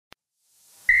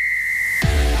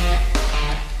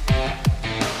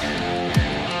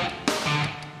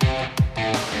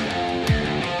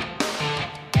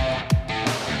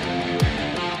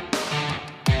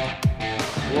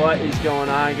What is going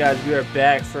on, guys? We are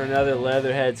back for another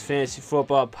Leatherheads Fantasy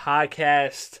Football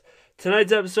podcast.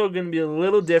 Tonight's episode going to be a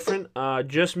little different.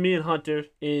 Just me and Hunter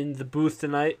in the booth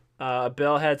tonight.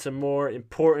 Bell had some more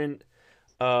important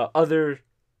other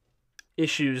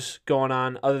issues going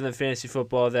on other than fantasy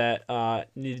football that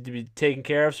needed to be taken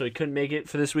care of, so he couldn't make it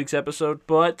for this week's episode.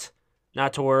 But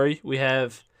not to worry, we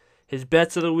have his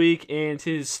bets of the week and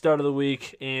his start of the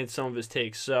week and some of his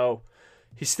takes. So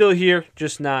he's still here,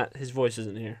 just not his voice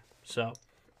isn't here. So,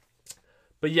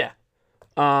 but yeah,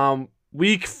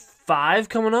 week 5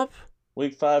 coming up.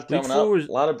 Week 5 coming up.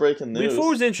 A lot of breaking news. Week 4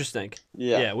 was interesting.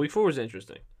 Yeah, week 4 was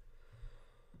interesting.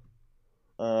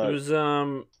 It was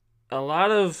a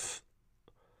lot of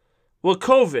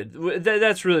COVID.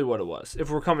 That's really what it was. If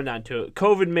we're coming down to it,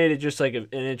 COVID made it just like an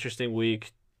interesting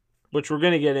week, which we're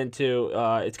gonna get into.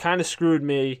 It's kind of screwed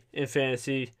me in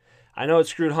fantasy. I know it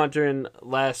screwed Hunter in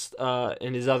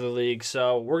his other league,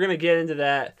 so we're gonna get into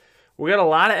that. We got a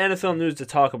lot of NFL news to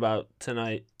talk about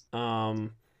tonight. So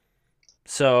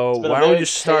why don't we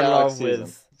just start off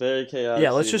with very chaotic? Yeah,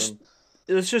 let's dive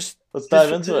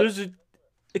into it. It was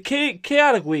a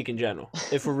chaotic week in general,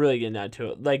 if we're really getting down to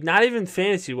it. Like, not even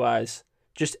fantasy wise,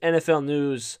 just NFL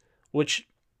news, which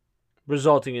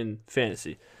resulting in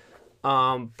fantasy.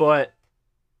 But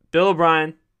Bill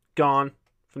O'Brien gone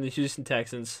from the Houston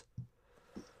Texans.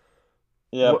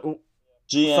 Yeah.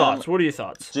 GM thoughts? What are your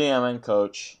thoughts? GM and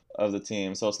coach of the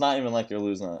team. So it's not even like you're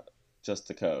losing just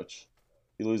the coach.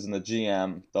 You're losing the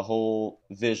GM, the whole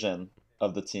vision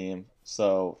of the team.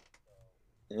 So,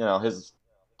 his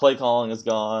play calling is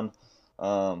gone.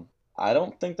 I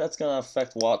don't think that's going to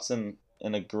affect Watson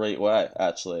in a great way,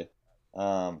 actually.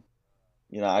 I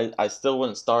still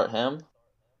wouldn't start him.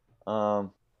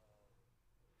 What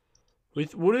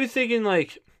are you thinking,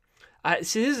 like...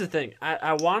 See, here's the thing.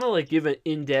 I want to give an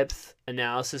in-depth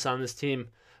analysis on this team,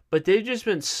 but they've just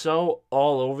been so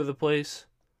all over the place.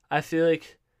 I feel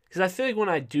like when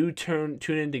I do tune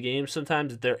into games,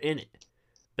 sometimes they're in it,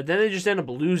 but then they just end up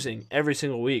losing every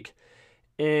single week.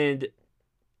 And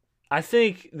I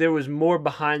think there was more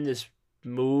behind this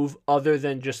move other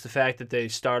than just the fact that they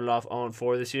started off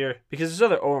 0-4 this year, because there's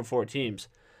other 0-4 teams.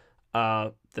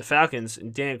 The Falcons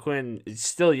and Dan Quinn is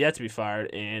still yet to be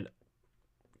fired and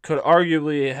could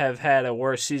arguably have had a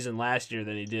worse season last year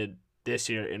than he did this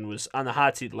year and was on the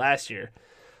hot seat last year.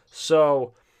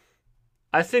 So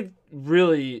I think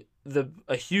really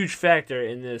a huge factor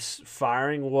in this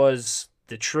firing was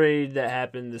the trade that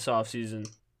happened this offseason.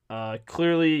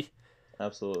 Clearly,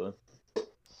 absolutely,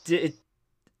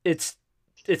 it's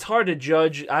hard to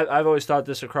judge. I've always thought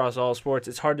this across all sports.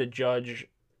 It's hard to judge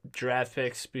draft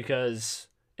picks because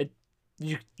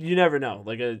you never know.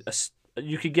 Like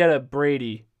you could get a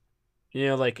Brady,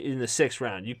 like in the 6th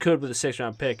round. You could with a 6th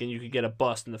round pick, and you could get a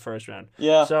bust in the 1st round.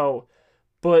 Yeah. So,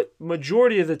 but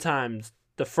majority of the times,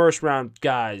 the 1st round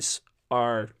guys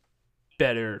are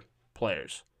better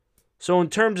players. So in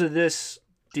terms of this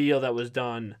deal that was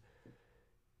done,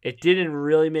 it didn't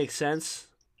really make sense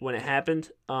when it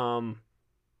happened. And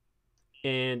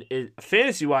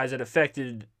fantasy wise, it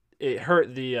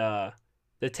hurt the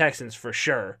Texans for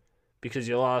sure, because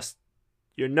you lost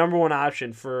your number one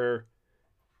option for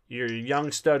your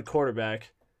young stud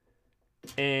quarterback,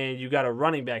 and you got a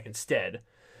running back instead.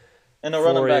 And a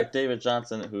running back, David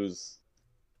Johnson, who's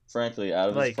frankly out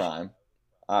of his prime.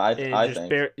 I think.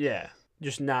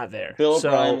 Just not there. Bill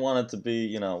O'Brien wanted to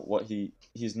be, what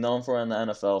he's known for in the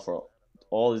NFL for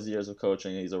all these years of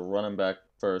coaching. He's a running back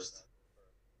first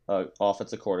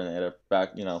offensive coordinator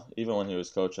back, even when he was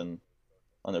coaching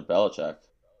under Belichick.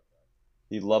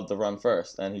 He loved the run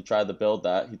first, and he tried to build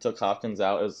that. He took Hopkins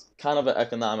out. It was kind of an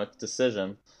economic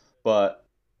decision, but,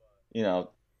 they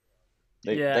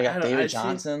got David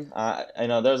Johnson. I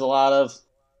know there's a lot of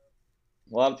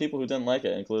people who didn't like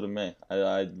it, including me.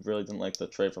 I really didn't like the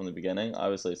trade from the beginning.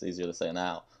 Obviously, it's easier to say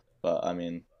now, but I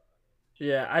mean...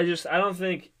 Yeah, I don't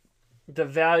think the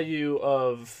value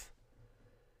of...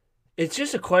 It's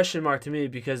just a question mark to me,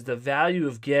 because the value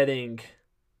of giving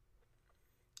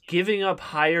up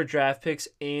higher draft picks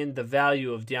and the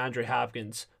value of DeAndre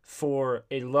Hopkins for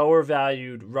a lower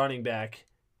valued running back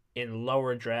in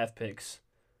lower draft picks,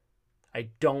 I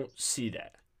don't see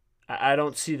that. I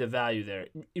don't see the value there.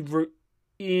 You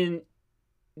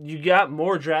got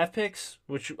more draft picks,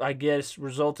 which I guess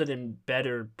resulted in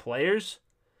better players,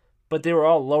 but they were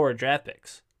all lower draft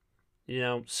picks.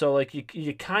 So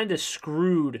you kind of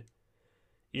screwed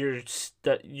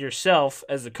yourself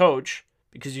as the coach,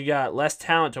 because you got less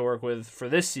talent to work with for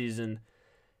this season,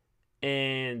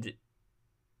 and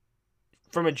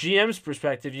from a GM's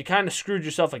perspective, you kind of screwed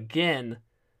yourself again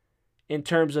in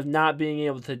terms of not being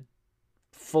able to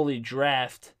fully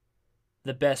draft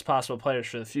the best possible players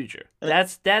for the future. And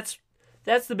That's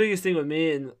the biggest thing with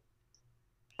me, and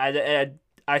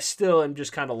I still am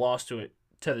just kind of lost to it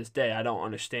to this day. I don't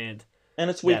understand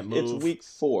it's that it's move. week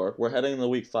 4. We're heading into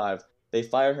week 5. They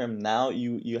fire him now.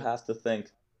 You have to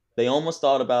think they almost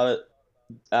thought about it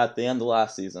at the end of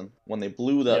last season when they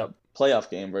blew the Yep. playoff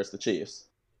game versus the Chiefs.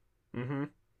 Mm-hmm.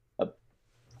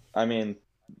 I mean,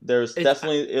 It's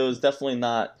it was definitely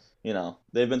not.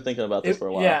 They've been thinking about this for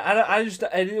a while. yeah.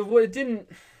 It didn't.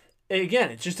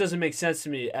 Again, it just doesn't make sense to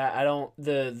me. I don't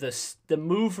the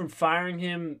move from firing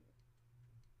him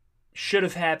should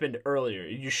have happened earlier.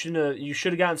 You should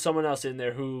have gotten someone else in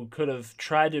there who could have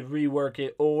tried to rework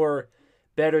it, or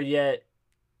better yet,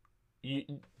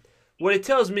 what it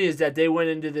tells me is that they went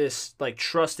into this like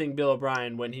trusting Bill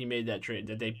O'Brien when he made that trade.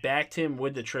 That they backed him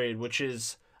with the trade, which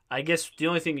is I guess the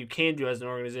only thing you can do as an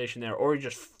organization there, or you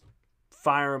just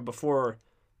fire him before,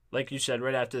 like you said,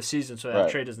 right after the season, so that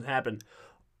Right. trade doesn't happen,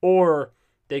 or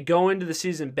they go into the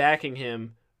season backing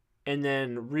him, and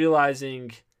then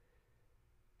realizing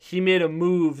he made a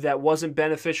move that wasn't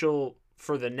beneficial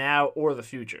for the now or the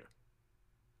future.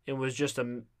 It was just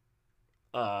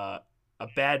a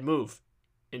bad move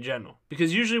in general.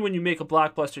 Because usually when you make a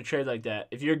blockbuster trade like that,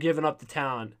 if you're giving up the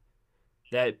talent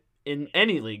that in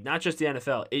any league, not just the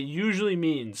NFL, it usually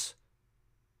means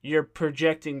you're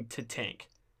projecting to tank.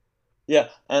 Yeah,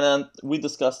 and then we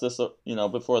discussed this,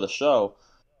 before the show.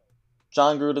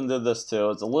 John Gruden did this too.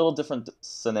 It's a little different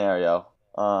scenario.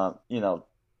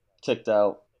 Kicked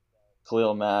out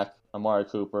Khalil Mack, Amari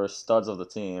Cooper, studs of the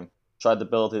team. Tried to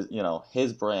build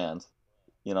his brand,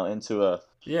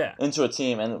 Yeah. into a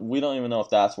team, and we don't even know if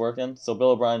that's working. So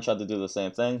Bill O'Brien tried to do the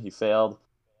same thing. He failed.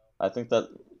 I think that,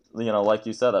 like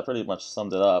you said, that pretty much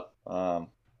summed it up. I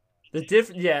think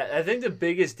the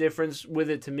biggest difference with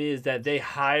it to me is that they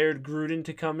hired Gruden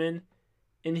to come in,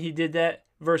 and he did that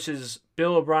versus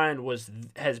Bill O'Brien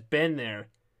has been there,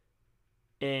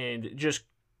 and just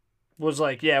was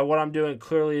like, yeah, what I'm doing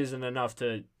clearly isn't enough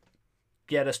to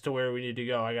get us to where we need to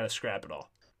go. I got to scrap it all.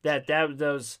 That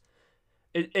was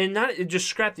it, and not it just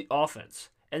scrapped the offense.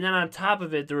 And then on top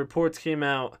of it, the reports came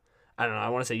out. I don't know. I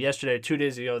want to say yesterday, 2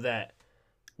 days ago, that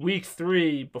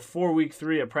before week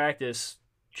 3 of practice,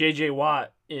 J.J.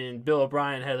 Watt and Bill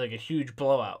O'Brien had like a huge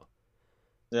blowout.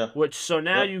 Yeah. So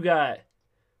now you got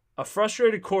a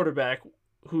frustrated quarterback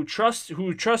who trusted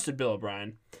Bill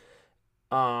O'Brien,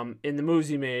 in the moves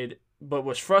he made, but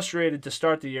was frustrated to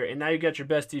start the year, and now you got your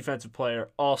best defensive player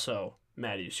also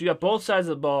mad at you. So you got both sides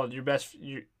of the ball.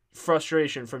 Your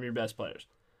frustration from your best players.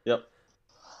 Yep.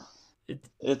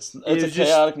 It's a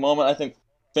chaotic moment. I think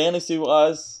fantasy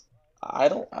wise, I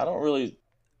don't really.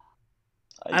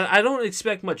 I don't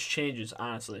expect much changes,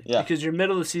 honestly. Yeah. Because you're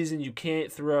middle of the season, you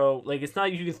can't throw it's not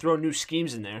like you can throw new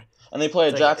schemes in there. And they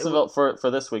play Jacksonville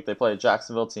for this week. They play a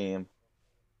Jacksonville team.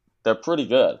 They're pretty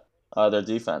good. Their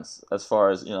defense, as far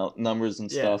as numbers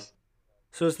and stuff.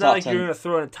 So it's not like you're gonna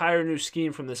throw an entire new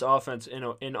scheme from this offense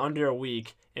in under a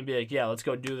week and be like, yeah, let's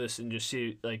go do this and just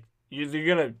see you're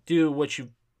gonna do what you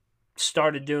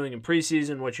started doing in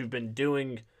preseason, what you've been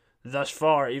doing thus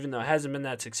far, even though it hasn't been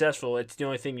that successful. It's the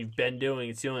only thing you've been doing.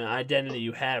 It's the only identity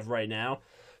you have right now.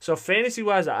 So fantasy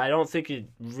wise, I don't think it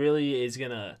really is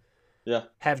gonna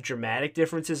have dramatic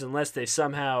differences unless they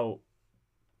somehow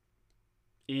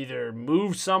either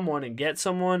move someone and get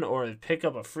someone or pick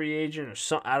up a free agent or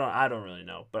some. I don't really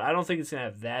know, but I don't think it's gonna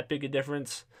have that big a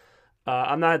difference.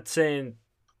 I'm not saying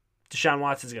Deshaun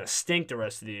Watson's gonna stink the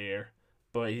rest of the year,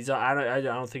 but I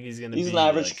don't think he's gonna. He's an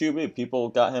average QB. People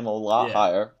got him a lot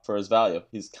higher for his value.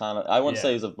 He's kind of, I wouldn't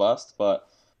say he's a bust, but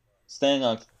staying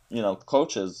on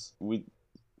coaches, we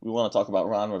want to talk about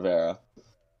Ron Rivera.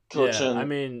 Coaching. I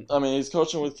mean, he's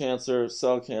coaching with cancer,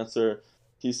 cell cancer.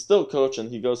 He's still coaching.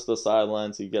 He goes to the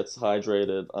sidelines. He gets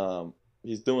hydrated.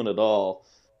 He's doing it all,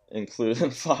 including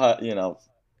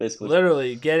basically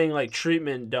literally getting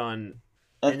treatment done,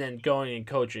 and then going and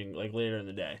coaching later in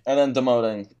the day, and then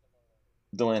demoting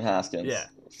Dwayne Haskins. Yeah.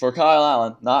 For Kyle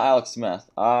Allen, not Alex Smith.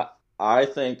 I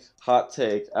think, hot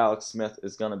take, Alex Smith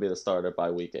is going to be the starter by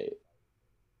week 8.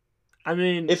 I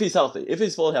mean, if he's healthy, if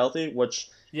he's fully healthy, which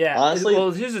honestly,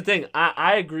 well, here's the thing.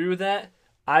 I agree with that.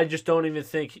 I just don't even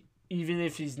think. Even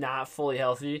if he's not fully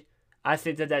healthy, I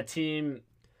think that team,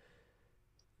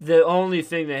 the only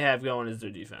thing they have going is their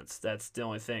defense. That's the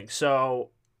only thing. So,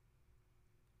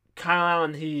 Kyle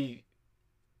Allen,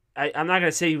 I'm not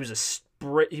gonna say he was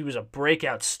a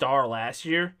breakout star last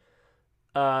year.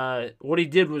 What he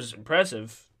did was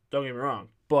impressive. Don't get me wrong,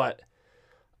 but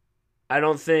I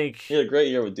don't think he had a great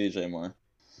year with DJ Moore.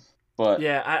 But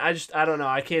I don't know.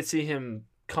 I can't see him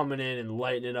coming in and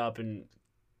lighting it up and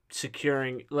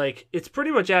securing, like, it's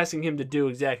pretty much asking him to do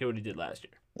exactly what he did last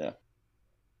year. Yeah.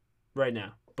 Right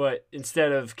now. But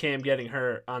instead of Cam getting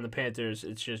hurt on the Panthers,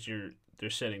 it's just they're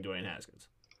sitting Dwayne Haskins.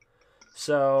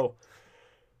 So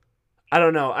I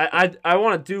don't know. I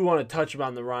want to touch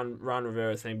on the Ron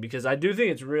Rivera thing because I do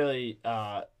think it's really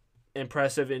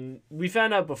impressive. And we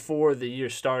found out before the year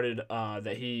started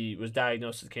that he was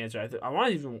diagnosed with cancer. I want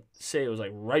to even say it was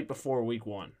like right before week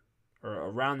 1 or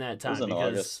around that time. It was in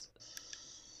August.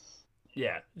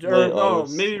 Yeah.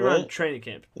 August, maybe right? around training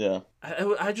camp. Yeah.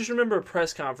 I just remember a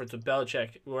press conference with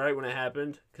Belichick right when it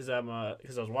happened because I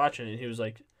was watching it and he was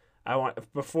like,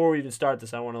 before we even start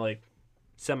this, I want to like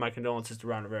send my condolences to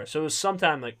Ron Rivera. So it was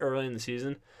sometime like early in the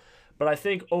season, but I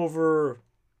think over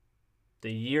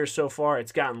the year so far,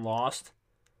 it's gotten lost.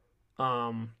 With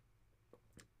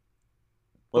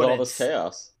all this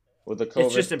chaos, with the COVID,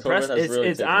 it's just impressive.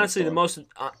 It's honestly the most.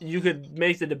 You could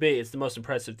make the debate. It's the most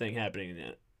impressive thing happening in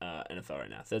the NFL right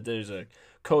now. That there's a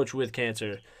coach with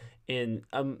cancer in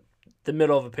the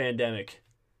middle of a pandemic,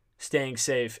 staying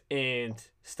safe and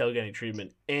still getting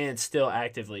treatment and still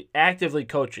actively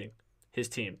coaching his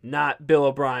team. Not Bill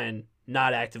O'Brien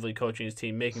not actively coaching his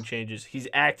team, making changes. He's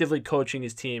actively coaching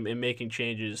his team and making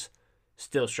changes,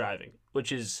 still striving,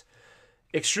 which is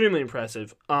extremely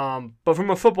impressive. But from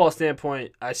a football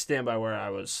standpoint, I stand by where I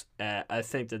was at. I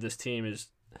think that this team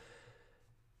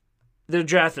they're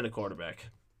drafting a quarterback.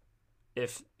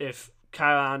 If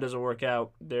Kyle Allen doesn't work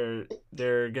out, they're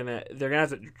gonna have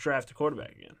to draft a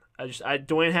quarterback again.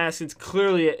 Dwayne Haskins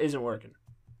clearly isn't working.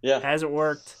 Yeah, hasn't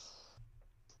worked.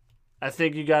 I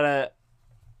think you gotta,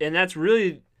 and that's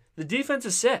really the defense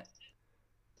is set.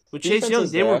 With Chase Young,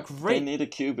 they were great. They need a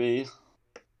QB.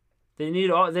 They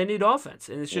need offense,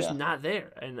 and it's just not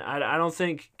there. And I don't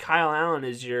think Kyle Allen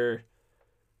is your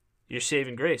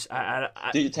saving grace.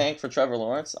 Do you tank for Trevor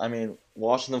Lawrence? I mean,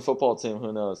 Washington football team.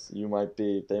 Who knows? They might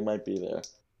be there.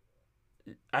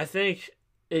 I think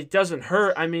it doesn't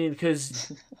hurt. I mean,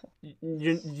 because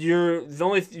your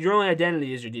only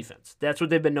identity is your defense. That's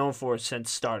what they've been known for since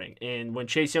starting. And when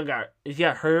Chase Young got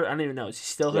hurt, I don't even know. Is he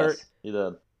still hurt? Yes, he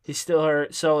did. He's still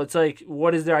hurt. So it's like,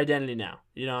 what is their identity now?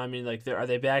 You know, I mean, like, are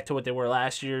they back to what they were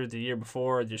last year, the year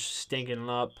before, just stinking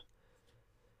up?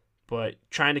 But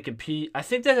trying to compete, I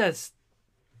think this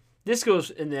goes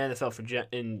in the NFL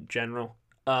in general.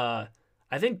 I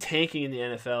think tanking in the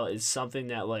NFL is something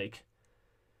that, like,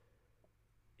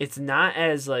 it's not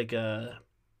as like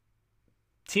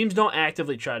teams don't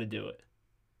actively try to do it.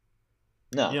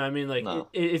 No, you know what I mean? Like, no.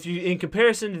 If you, in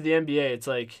comparison to the NBA, it's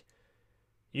like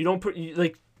you don't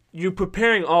you're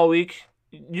preparing all week.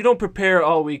 You don't prepare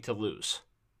all week to lose.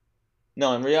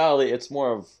 No, in reality, it's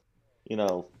more of,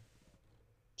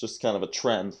 just kind of a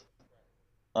trend.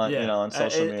 On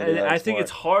social media. I think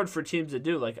it's hard for teams to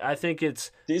do. Like, I think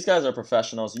these guys are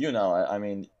professionals. I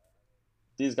mean,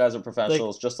 these guys are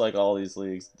professionals, just like all these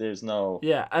leagues. There's no.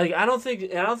 Yeah, I don't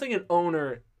think an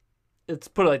owner. Let's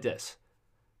put it like this.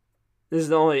 This is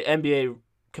the only NBA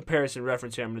comparison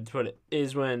reference here I'm going to put it,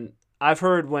 is when I've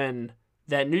heard when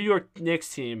that New York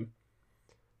Knicks team,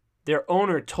 their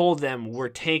owner told them, we're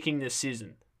tanking this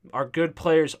season. Our good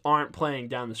players aren't playing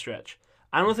down the stretch.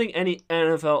 I don't think any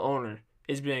NFL owner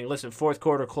is being, listen, fourth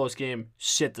quarter, close game,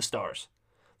 sit the stars.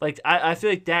 Like, I feel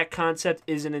like that concept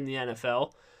isn't in the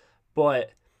NFL,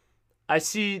 but I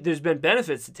see there's been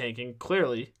benefits to tanking,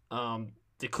 clearly.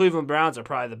 The Cleveland Browns are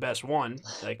probably the best one.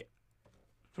 Like,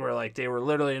 where, like, they were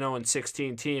literally an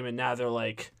 0-16 team, and now they're,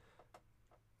 like,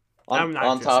 on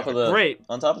top of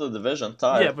the division.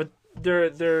 Tied. Yeah, but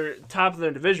they're top of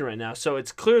their division right now, so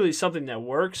it's clearly something that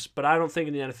works, but I don't think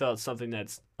in the NFL it's something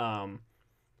that's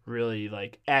really,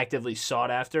 like, actively sought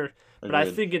after. Agreed. But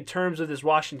I think in terms of this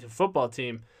Washington football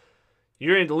team,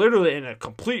 you're literally in a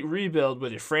complete rebuild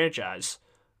with your franchise.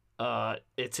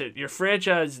 Your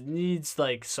franchise needs,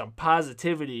 like, some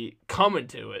positivity coming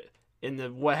to it in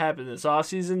what happened this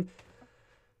offseason.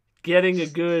 Getting a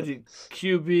good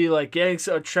QB, like getting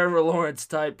a Trevor Lawrence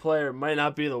type player, might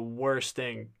not be the worst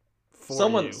thing for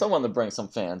you. Someone to bring some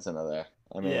fans into there.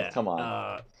 I mean, come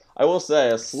on. I will say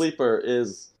a sleeper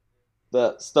is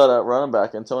the stud at running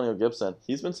back, Antonio Gibson.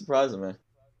 He's been surprising me.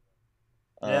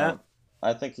 Yeah.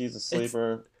 I think he's a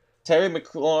sleeper. Terry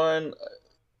McLaurin,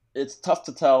 it's tough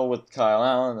to tell with Kyle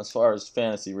Allen as far as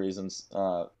fantasy reasons.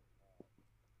 I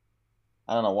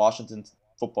don't know. Washington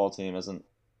football team isn't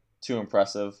too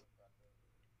impressive.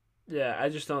 Yeah, I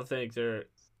just don't think they're.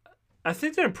 I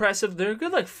think they're impressive. They're a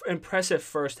good, like, impressive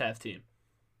first half team.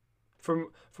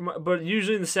 But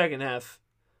usually in the second half,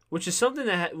 which is something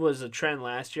that was a trend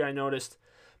last year, I noticed.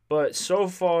 But so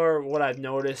far, what I've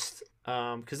noticed,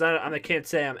 because I can't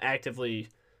say I'm actively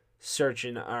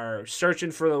searching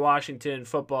for the Washington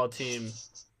football team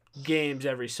games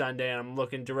every Sunday, and I'm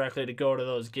looking directly to go to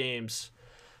those games.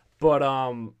 But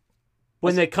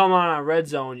when they come on Red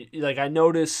Zone, like I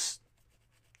notice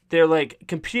they're like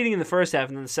competing in the first half,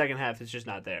 and then the second half is just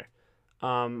not there.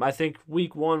 I think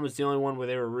week 1 was the only one where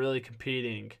they were really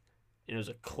competing, and it was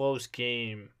a close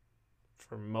game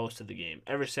for most of the game.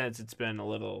 Ever since, it's been a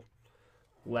little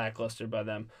lackluster by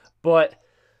them. But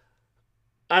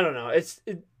I don't know.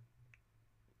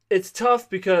 It's tough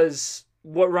because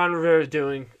what Ron Rivera is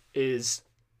doing is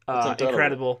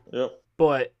incredible. Yep.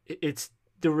 But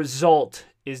the result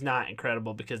is not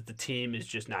incredible because the team is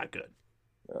just not good.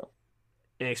 Yeah.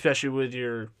 And especially with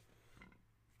your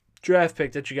draft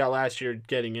pick that you got last year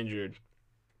getting injured.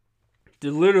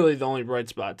 They're literally the only bright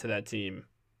spot to that team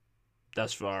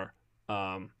thus far.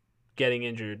 Getting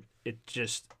injured, it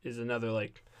just is another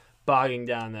like bogging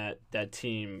down that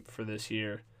team for this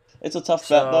year. It's a tough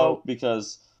bet though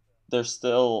because they're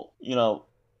still,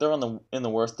 they're in the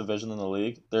worst division in the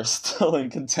league. They're still in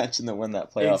contention to win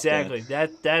that playoff Exactly. game.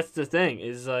 That's the thing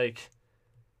is like.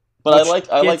 But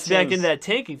I like teams, back into that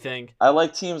tanking thing. I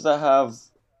like teams that have,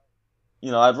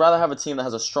 I'd rather have a team that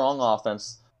has a strong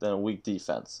offense than a weak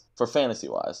defense for fantasy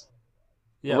wise.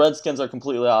 Yeah. The Redskins are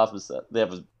completely opposite. They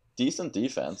have a decent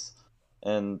defense,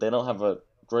 and they don't have a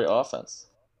great offense.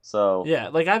 So yeah,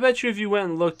 like I bet you if you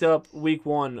went and looked up week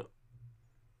 1.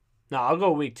 No, I'll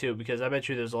go week 2 because I bet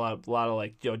you there's a lot of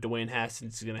like Dwayne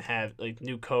Haskins is gonna have like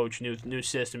new coach, new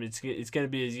system. It's gonna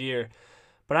be his year,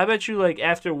 but I bet you like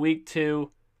after week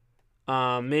 2.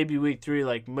 Maybe week 3,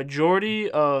 like majority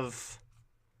of.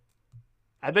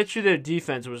 I bet you their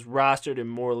defense was rostered in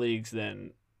more leagues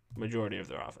than majority of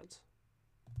their offense.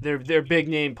 They're big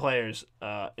name players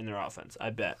in their offense.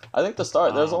 I bet. I think there's a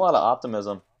lot of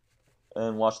optimism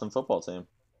in Washington football team.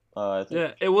 I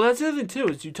think. Yeah. Well, that's the other thing too.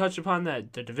 Is you touch upon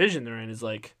that the division they're in is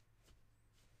like.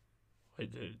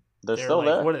 They're still like,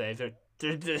 there. What are they?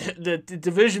 The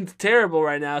division's terrible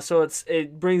right now, so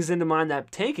it brings into mind that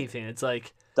tanking thing. It's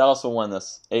like. Dallas will win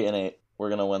this. 8-8. We're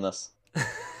gonna win this.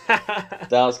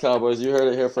 Dallas Cowboys, you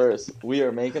heard it here first. We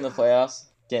are making the playoffs,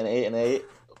 getting 8-8.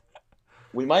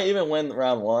 We might even win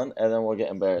round 1, and then we'll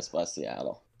get embarrassed by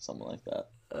Seattle, something like that.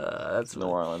 That's New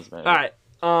Orleans, maybe. All right.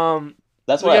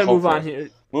 That's what I hope move for. on here.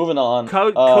 Moving on.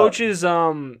 Coaches.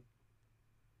 A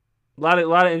lot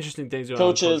of interesting things going on.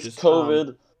 Coaches,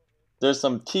 COVID. There's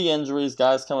some key injuries.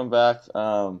 Guys coming back.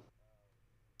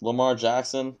 Lamar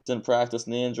Jackson didn't practice,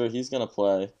 knee injury. He's gonna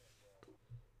play.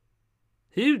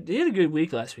 He had a good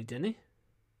week last week, didn't he?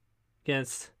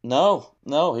 Against. No.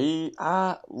 He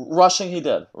rushing. He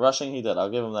did. I'll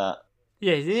give him that.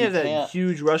 Yeah, didn't he have that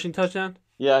huge rushing touchdown?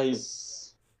 Yeah, he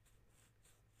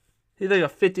had like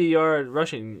a 50-yard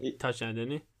rushing touchdown,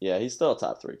 didn't he? Yeah, he's still a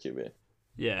top 3 QB.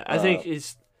 Yeah, I think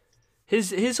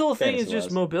his whole thing is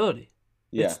just mobility.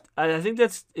 Yeah, I think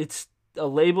it's a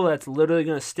label that's literally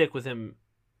gonna stick with him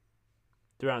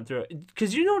throughout and through.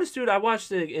 Because you notice, dude, I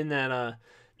watched it in that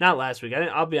not last week.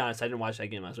 I'll be honest, I didn't watch that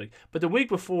game last week. But the week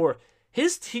before, he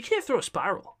can't throw a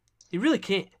spiral. He really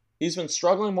can't. He's been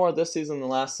struggling more this season than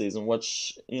last season,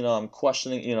 which I'm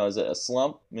questioning. Is it a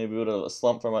slump? Maybe a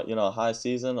slump from a high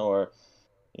season, or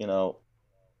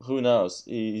who knows?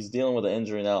 He's dealing with an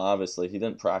injury now. Obviously, he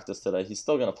didn't practice today. He's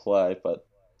still gonna play, but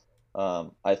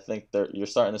I think you're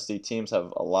starting to see teams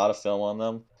have a lot of film on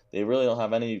them. They really don't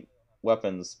have any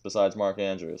weapons besides Mark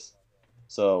Andrews.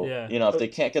 So, if they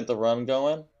can't get the run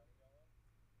going,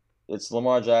 it's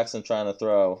Lamar Jackson trying to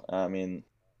throw. I mean,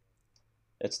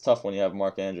 it's tough when you have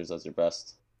Mark Andrews as your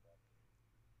best,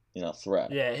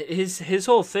 threat. Yeah, his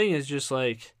whole thing is just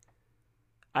like,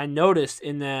 I noticed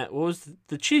in that, what was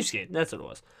the Chiefs game? That's what it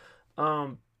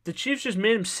was. The Chiefs just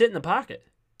made him sit in the pocket.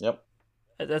 Yep.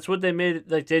 That's what they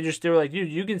made. Like they were like,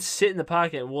 you can sit in the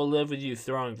pocket and we'll live with you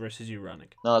throwing versus you running.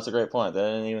 No, that's a great point. They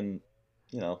didn't even,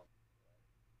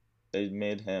 they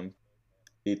made him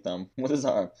beat them with his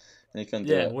arm, and he couldn't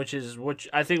do it. Which is what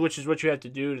you have to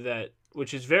do to that,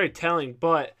 which is very telling.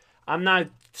 But I'm not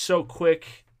so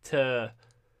quick to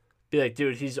be like,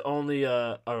 dude, he's only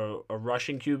a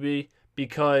rushing QB,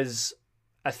 because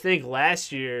I think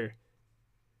last year,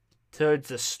 towards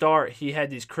the start, he had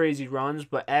these crazy runs,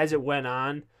 but as it went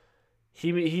on,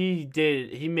 he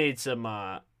made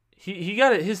some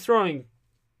his throwing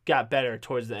got better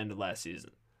towards the end of last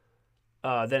season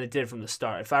than it did from the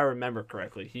start, if I remember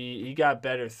correctly. He got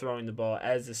better throwing the ball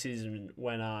as the season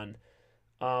went on,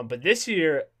 but this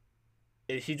year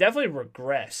he definitely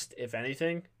regressed, if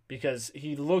anything, because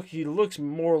he looks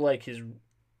more like his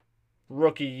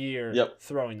rookie year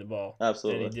throwing the ball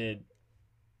Absolutely. than he did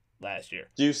last year.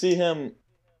 Do you see him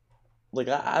like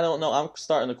I don't know. I'm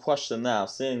starting to question now,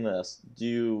 seeing this.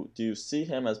 Do you see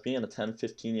him as being a 10,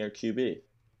 15 year QB?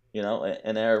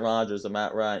 And Aaron Rodgers, and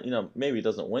Matt Ryan. Maybe he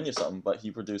doesn't win you something, but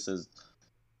he produces,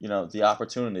 the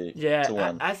opportunity Yeah, to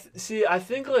win. see. I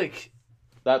think like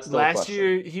That's still a last question.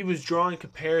 year he was drawing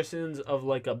comparisons of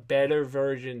like a better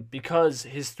version because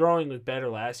his throwing was better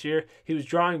last year. He was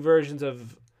drawing versions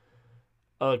of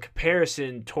a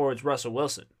comparison towards Russell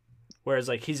Wilson, whereas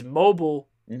like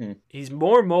Hmm. he's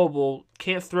more mobile,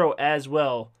 can't throw as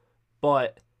well,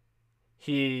 but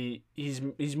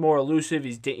he's more elusive.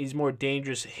 He's more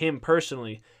dangerous. Him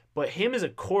personally, but him as a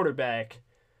quarterback,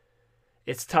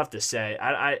 it's tough to say.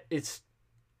 I it's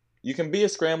You can be a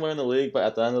scrambler in the league, but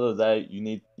at the end of the day, you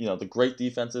need, the great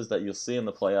defenses that you'll see in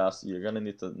the playoffs. You're gonna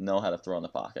need to know how to throw in the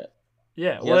pocket.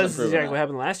 Yeah, He well, hasn't that's proven exactly what that.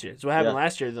 happened last year. It's what happened Yeah,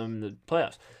 last year in the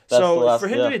playoffs. that's the So for last. him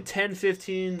to Yeah, be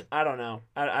 10-15, I don't know.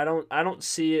 I don't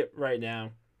see it right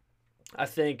now. I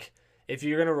think if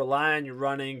you're gonna rely on your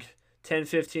running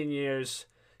 10-15 years,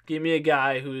 give me a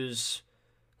guy who's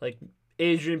like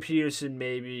Adrian Peterson,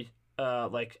 maybe,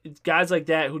 like guys like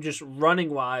that who just running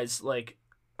wise like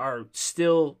are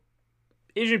still.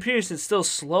 Adrian Peterson's still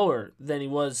slower than he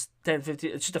was 10-15.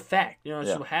 It's just a fact. It's just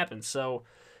yeah. what happens. So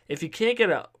if you can't get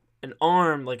an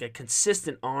arm, like a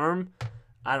consistent arm,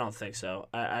 I don't think so.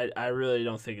 I really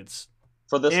don't think it's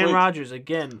For this Aaron week, Rodgers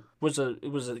again was a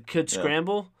good yeah.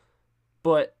 scramble,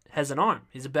 but has an arm.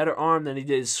 He's a better arm than he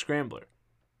did as scrambler.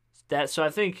 So I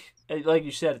think like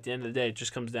you said at the end of the day, it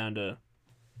just comes down to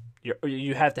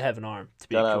you have to have an arm to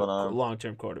be Gotta have a an arm. long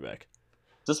term quarterback.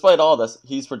 Despite all this,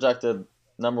 he's projected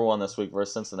number one this week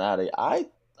versus Cincinnati. I'm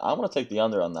gonna take the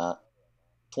under on that.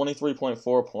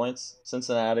 23.4 points.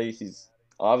 Cincinnati. He's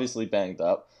obviously banged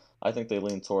up. I think they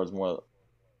lean towards more,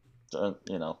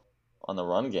 on the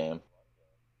run game.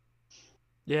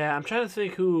 Yeah, I'm trying to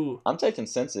think who. I'm taking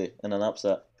Cincy in an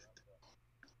upset.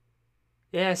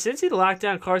 Yeah, since he locked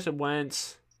down Carson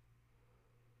Wentz,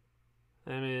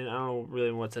 I mean, I don't know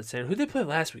really what's that saying. Who did they play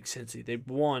last week, Cincy? They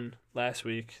won last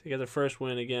week. They got their first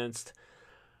win against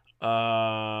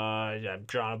I'm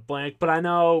drawing a blank, but I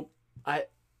know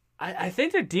I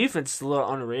think their defense is a little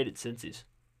underrated, Cincy's.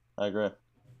 I agree.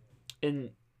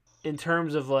 In in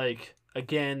terms of like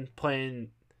again, playing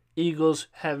Eagles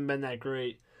haven't been that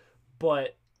great.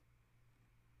 But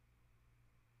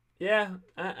yeah,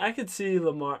 I could see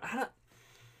Lamar. I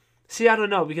don't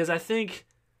know because I think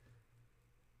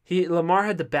Lamar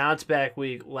had the bounce back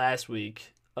week last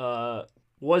week.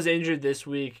 Was injured this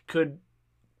week. Could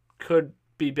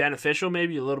be beneficial.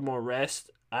 Maybe a little more rest.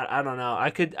 I don't know.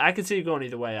 I could see it going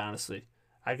either way. Honestly,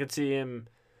 I could see him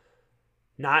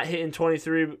not hitting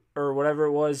 23 or whatever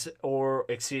it was, or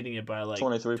exceeding it by like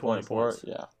 20 23.4. points.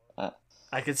 Yeah. I,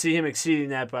 I could see him exceeding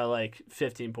that by like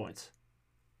 15 points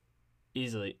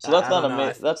easily. so that's I not don't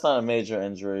know. that's not a major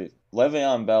injury.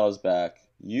 Le'Veon Bell is back.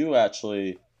 You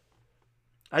actually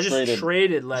I just traded.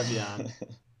 traded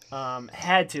Le'Veon.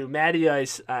 Had to. Matty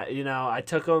Ice, I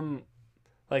took him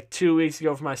like 2 weeks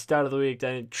ago for my start of the week.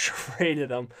 Then I traded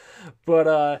him.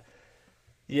 But,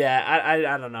 yeah,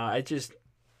 I don't know. I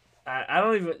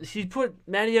don't even.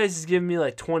 Matty Ice has given me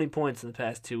like 20 points in the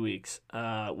past 2 weeks.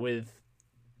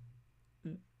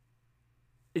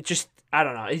 It just, I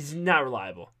don't know. He's not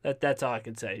reliable. That's all I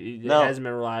can say. He No, hasn't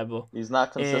been reliable. he's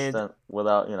not And consistent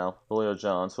without Julio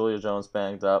Jones. Julio Jones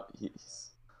banged up.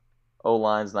 O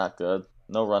line's not good.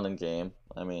 No running game.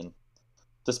 I mean,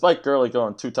 despite Gurley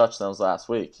going 2 touchdowns last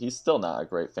week, he's still not a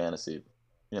great fantasy.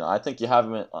 I think you have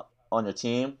him on your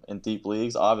team in deep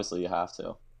leagues. Obviously, you have to.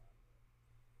 yeah,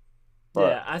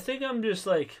 But I think I'm just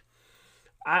like,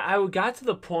 I got to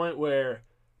the point where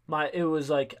it was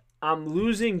like I'm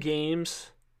losing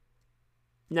games.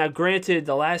 Now, granted,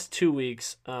 the last 2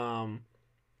 weeks, why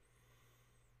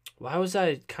was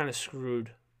I kind of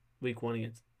screwed week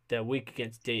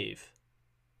against Dave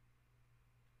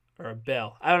or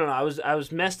Bell? I don't know. I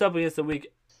was messed up against the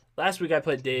week. Last week I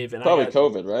played Dave and I probably got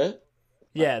COVID, right?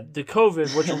 the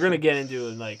COVID, which we're gonna get into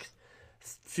in like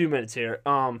a few minutes here.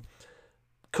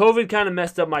 COVID kind of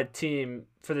messed up my team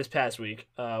for this past week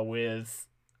with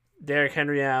Derrick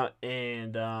Henry out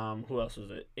and who else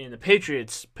was it? And the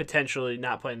Patriots potentially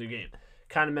not playing the game.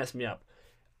 Kind of messed me up.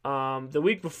 The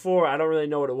week before, I don't really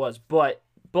know what it was, but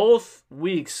both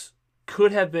weeks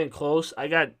could have been close.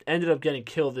 Ended up getting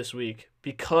killed this week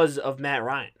because of Matt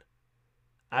Ryan.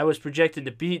 I was projected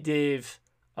to beat Dave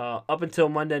up until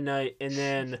Monday night, and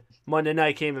then Monday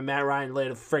night came and Matt Ryan laid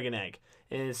a friggin' egg.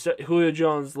 And Julio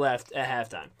Jones left at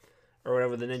halftime or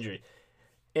whatever with an injury.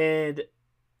 And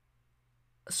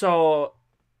so,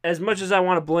 as much as I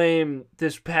want to blame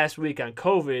this past week on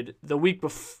COVID, the week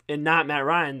before, and not Matt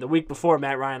Ryan, the week before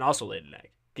Matt Ryan also laid an egg.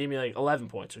 gave me like 11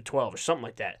 points or 12 or something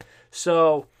like that.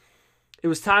 So it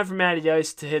was time for Matty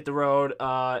Ice to hit the road.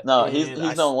 No,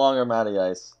 he's no longer Matty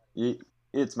Ice.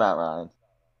 It's Matt Ryan.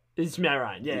 It's Matt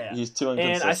Ryan, yeah. He's too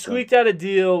inconsistent. And I squeaked out a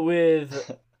deal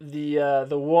with the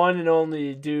one and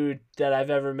only dude that I've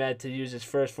ever met to use his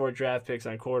first 4 draft picks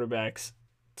on quarterbacks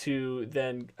to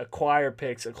then acquire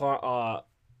picks as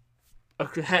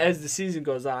the season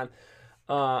goes on.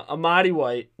 Amadi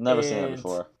White. Never seen it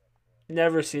before.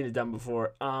 Never seen it done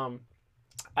before. I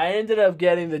ended up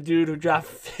getting the dude who dropped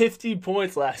 50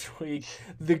 points last week,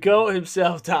 the GOAT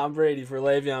himself, Tom Brady, for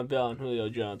Le'Veon Bell and Julio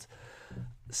Jones.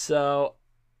 So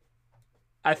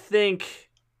I think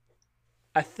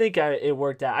it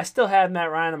worked out. I still have Matt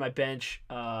Ryan on my bench.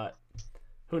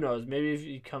 Who knows? Maybe if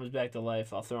he comes back to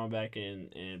life, I'll throw him back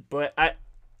in. But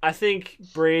I think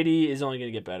Brady is only going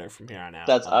to get better from here on out.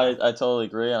 I totally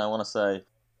agree, and I want to say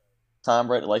Tom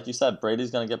Brady, like you said,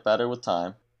 Brady's going to get better with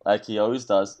time, like he always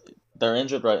does. They're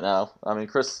injured right now. I mean,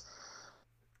 Chris.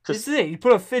 This is the thing. You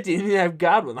put up 50 and you have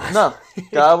Godwin last No,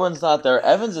 Godwin's not there.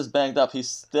 Evans is banged up. He's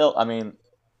still. I mean,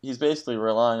 he's basically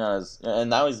relying on his.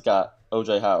 And now he's got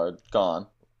O.J. Howard gone.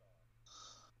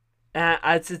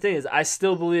 That's the thing is, I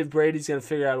still believe Brady's going to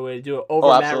figure out a way to do it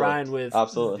over Matt Ryan with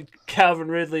Calvin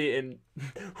Ridley and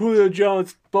Julio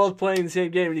Jones both playing the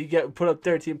same game, and he put up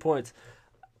 13 points.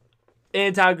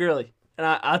 And Todd Gurley. And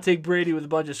I'll take Brady with a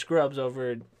bunch of scrubs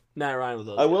over Matt Ryan with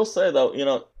those. I will say,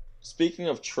 though, speaking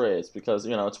of trades, because,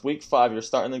 it's week 5, you're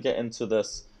starting to get into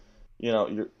this,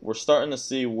 we're starting to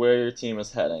see where your team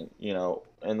is heading,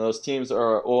 and those teams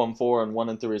are 0-4 and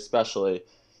 1-3 especially.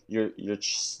 You're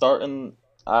starting,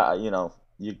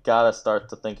 you got to start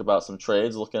to think about some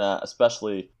trades, looking at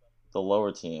especially the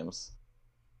lower teams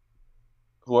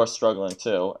who are struggling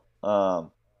too.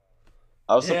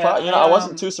 I was surprised. I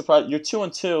wasn't too surprised. You're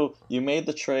 2-2. You made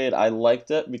the trade. I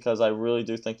liked it because I really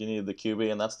do think you needed the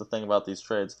QB, and that's the thing about these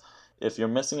trades. If you're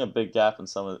missing a big gap in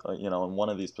in one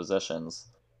of these positions,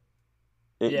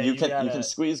 you can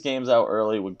squeeze games out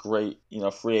early with great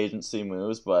free agency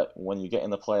moves. But when you get in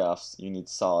the playoffs, you need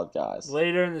solid guys.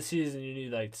 Later in the season, you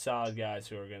need solid guys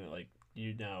who are gonna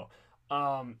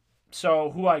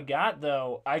So who I got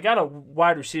though? I got a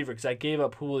wide receiver because I gave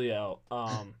up Julio.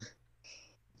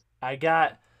 I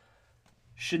got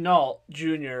Chenault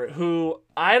Jr., who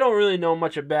I don't really know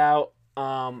much about.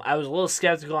 I was a little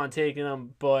skeptical on taking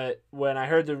him, but when I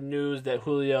heard the news that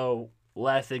Julio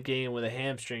left the game with a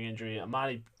hamstring injury,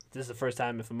 this is the first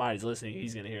time if Amadi's listening,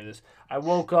 he's going to hear this. I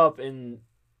woke up and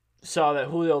saw that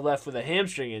Julio left with a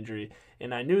hamstring injury,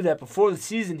 and I knew that before the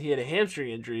season he had a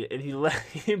hamstring injury, and he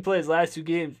didn't play his last 2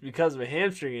 games because of a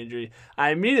hamstring injury.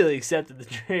 I immediately accepted the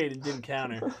trade and didn't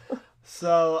counter.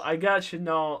 So I got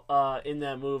Chenault in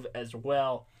that move as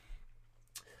well.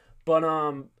 But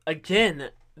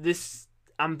again,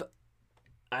 I'm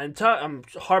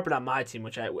harping on my team,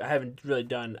 which I haven't really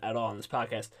done at all on this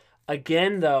podcast.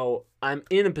 Again, though, I'm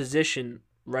in a position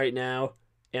right now,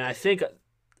 and I think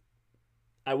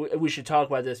we should talk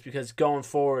about this because going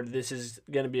forward, this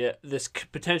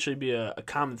could potentially be a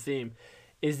common theme,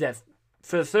 is that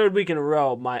for the 3rd week in a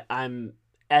row, I'm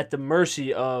at the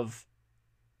mercy of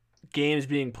games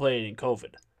being played in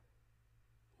COVID,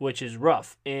 which is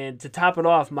rough. And to top it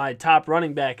off, my top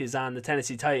running back is on the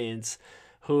Tennessee Titans,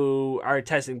 who are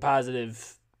testing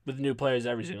positive with new players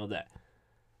every single day.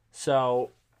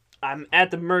 So I'm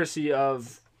at the mercy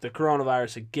of the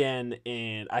coronavirus again,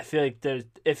 and I feel like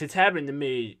if it's happening to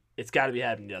me, it's got to be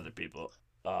happening to other people,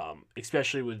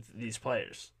 especially with these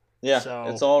players. Yeah, so,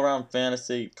 it's all around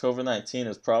fantasy. COVID-19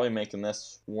 is probably making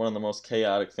this one of the most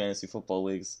chaotic fantasy football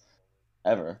leagues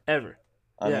ever.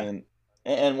 I mean,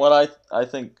 and what I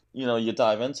think, you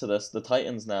dive into this, the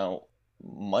Titans now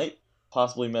might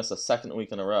possibly miss a 2nd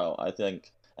week in a row. I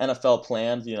think NFL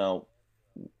planned,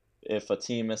 if a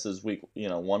team misses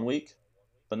 1 week,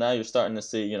 but now you're starting to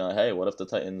see, hey, what if the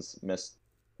Titans miss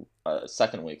a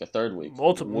 2nd week, a 3rd week,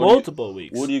 multiple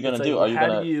weeks? What are you going to do? Are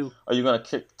you going to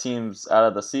kick teams out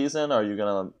of the season? Are you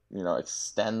going to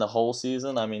extend the whole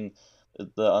season? I mean,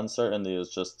 the uncertainty is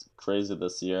just crazy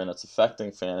this year, and it's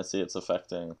affecting fantasy. It's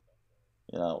affecting,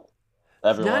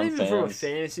 everyone. Not even from a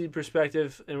fantasy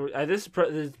perspective, and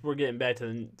we're getting back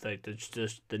to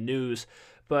the news,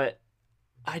 but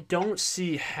I don't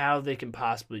see how they can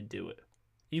possibly do it.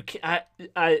 You can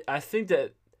I think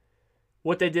that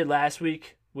what they did last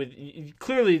week with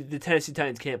clearly the Tennessee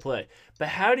Titans can't play, but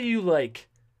how do you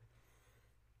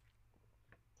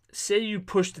say you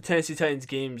push the Tennessee Titans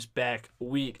games back a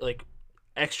week,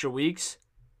 extra weeks?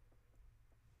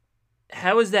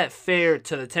 How is that fair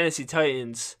to the Tennessee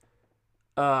Titans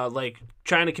like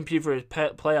trying to compete for a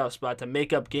playoff spot to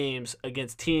make up games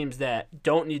against teams that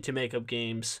don't need to make up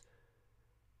games,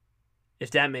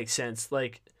 if that makes sense.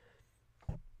 Like,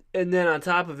 and then on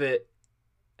top of it,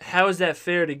 how is that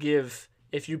fair to give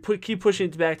if you keep pushing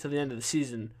it back to the end of the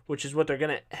season, which is what they're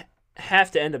gonna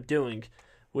have to end up doing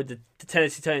with the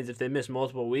Tennessee Titans if they miss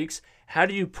multiple weeks? How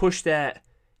do you push that?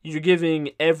 You're giving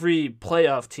every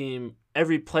playoff team,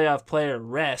 every playoff player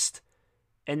rest,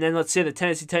 and then let's say the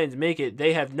Tennessee Titans make it,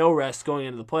 they have no rest going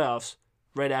into the playoffs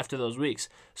right after those weeks.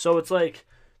 So it's like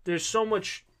there's so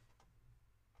much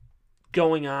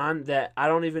going on that I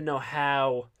don't even know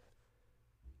how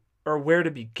or where to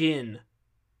begin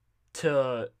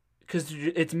to, because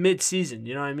it's mid-season,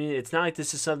 you know what I mean? It's not like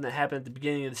this is something that happened at the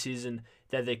beginning of the season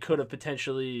that they could have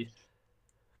potentially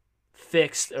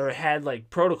fixed or had like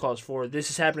protocols for. This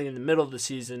is happening in the middle of the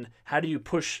season. How do you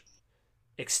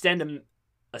extend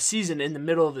a season in the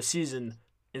middle of the season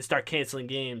and start canceling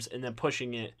games and then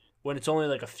pushing it when it's only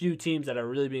like a few teams that are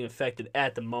really being affected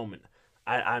at the moment?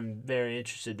 I'm very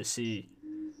interested to see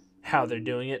how they're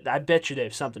doing it. I bet you they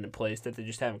have something in place that they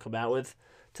just haven't come out with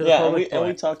to the public. And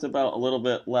we talked about a little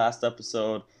bit last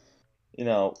episode,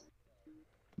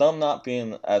 them not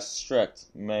being as strict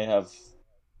may have,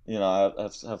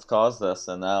 have caused this,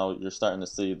 and now you're starting to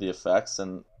see the effects.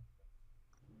 And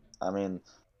I mean,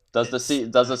 does the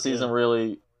season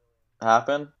really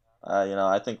happen?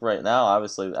 I think right now,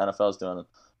 obviously, the NFL is doing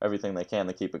everything they can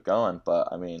to keep it going. But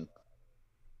I mean,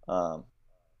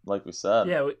 like we said,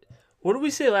 yeah. What did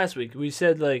we say last week? We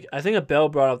said like I think Abel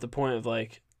brought up the point of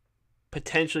like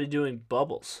potentially doing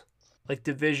bubbles, like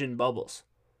division bubbles.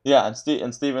 Yeah, and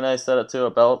Stephen A said it too.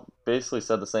 Abel basically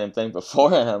said the same thing before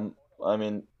him. I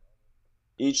mean,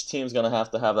 each team's gonna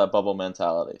have to have that bubble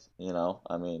mentality.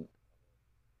 I mean,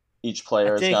 each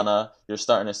player is gonna. You're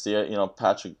starting to see it.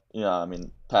 Patrick.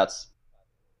 Pat's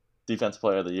defensive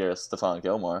player of the year is Stephon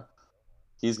Gilmore.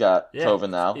 He's got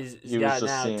COVID now. He was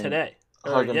just seen today.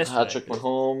 Hugging Patrick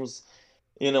Mahomes.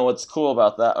 What's cool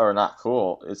about that, or not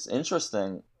cool? It's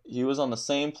interesting. He was on the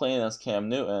same plane as Cam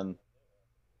Newton.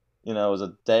 It was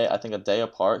a day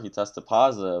apart. He tested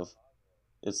positive.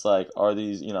 It's like, are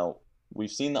these,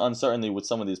 we've seen the uncertainty with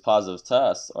some of these positive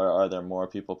tests. Are there more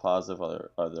people positive?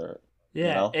 Are there?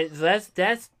 Yeah,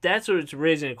 that's what's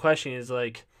raising a question is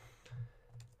like,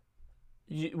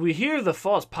 we hear the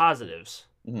false positives.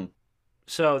 Mm-hmm.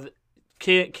 So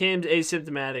Cam's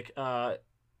asymptomatic.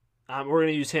 We're going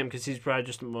to use him because he's probably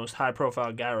just the most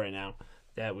high-profile guy right now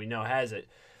that we know has it.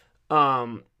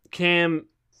 Cam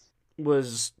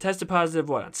was tested positive,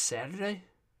 on Saturday?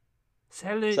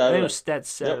 Saturday? I think it was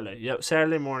Saturday. Yep,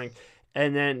 Saturday morning.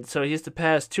 And then, so he has to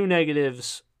pass 2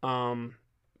 negatives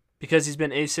because he's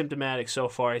been asymptomatic so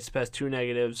far. He's passed 2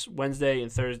 negatives Wednesday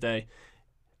and Thursday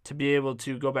to be able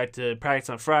to go back to practice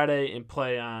on Friday and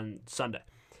play on Sunday.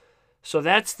 So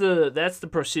that's the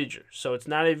procedure. So it's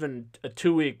not even a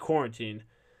 2-week quarantine,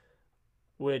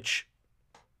 which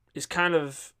is kind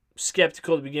of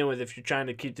skeptical to begin with if you're trying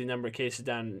to keep the number of cases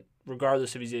down,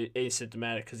 regardless if he's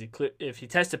asymptomatic. Because if he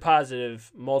tested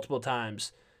positive multiple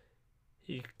times,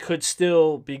 he could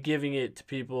still be giving it to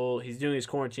people. He's doing his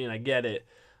quarantine. I get it.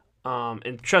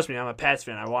 And trust me, I'm a Pats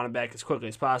fan. I want him back as quickly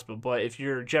as possible. But if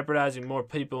you're jeopardizing more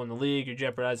people in the league, you're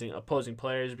jeopardizing opposing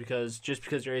players because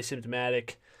you're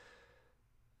asymptomatic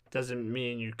doesn't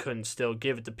mean you couldn't still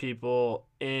give it to people.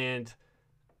 And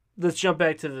let's jump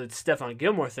back to the Stephon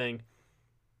Gilmore thing.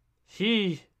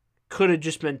 He could have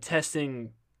just been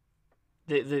testing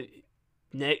the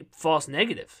false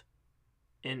negative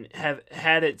and have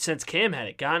had it since Cam had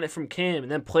it, gotten it from Cam, and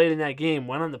then played in that game,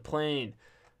 went on the plane,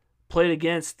 played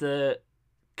against the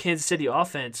Kansas City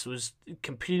offense, was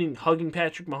competing, hugging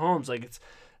Patrick Mahomes.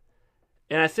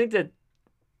 And I think that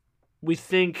we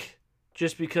think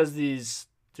just because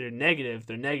they're negative.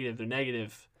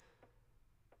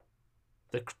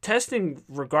 The testing,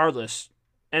 regardless,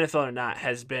 NFL or not,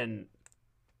 has been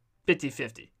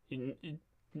 50-50.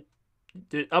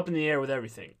 They're up in the air with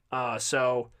everything.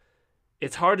 So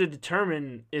it's hard to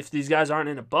determine if these guys aren't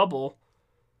in a bubble.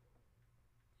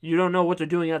 You don't know what they're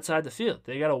doing outside the field.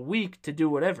 They got a week to do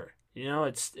whatever.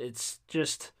 It's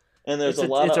just. And there's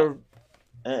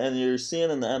and you're seeing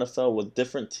in the NFL with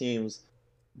different teams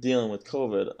dealing with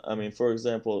COVID. I mean, for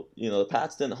example, the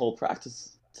Pats didn't hold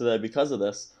practice today because of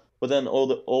this. But then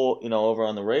over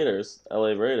on the Raiders,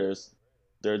 LA Raiders,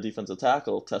 their defensive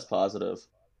tackle test positive,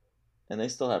 and they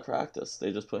still had practice.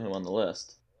 They just put him on the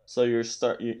list. So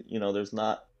there's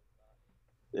not.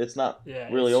 It's not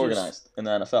really organized in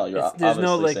the NFL. There's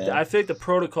no I think the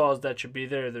protocols that should be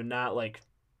there, they're not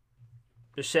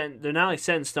they're not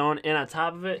set in stone. And on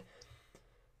top of it,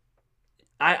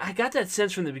 I got that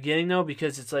sense from the beginning though,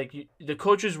 because it's like the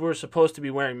coaches were supposed to be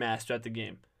wearing masks throughout the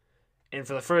game, and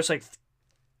for the first like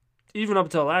even up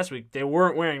until last week they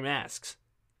weren't wearing masks.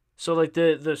 So like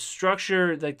the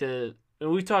structure, like and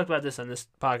we talked about this on this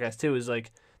podcast too, is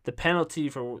like the penalty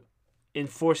for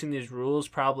enforcing these rules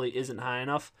probably isn't high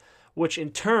enough, which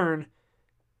in turn,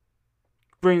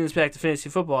 bringing this back to fantasy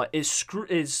football, is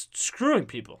screwing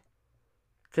people.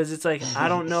 Because it's like, I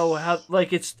don't know how,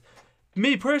 like, it's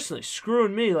me personally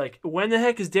screwing me. Like, when the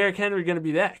heck is Derrick Henry going to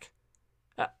be back?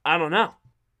 I don't know.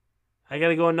 I got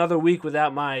to go another week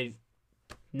without my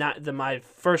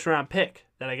first round pick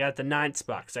that I got at the 9th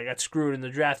spot because I got screwed in the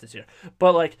draft this year.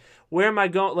 But, like, where am I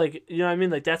going? Like, you know what I mean?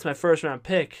 Like, that's my first round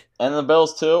pick. And the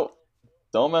Bills, too.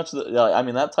 Don't mention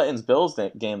that Titans-Bills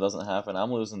game doesn't happen.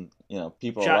 I'm losing, a lot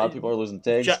of people are losing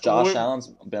Diggs. Josh Allen's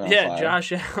been on fire. Yeah,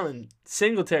 Josh Allen,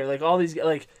 Singletary, like all these,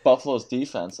 like. Buffalo's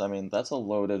defense, that's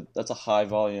a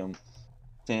high-volume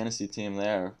fantasy team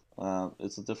there.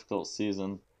 It's a difficult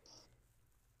season.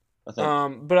 I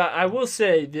think. But I will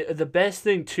say the best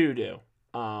thing to do,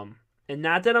 and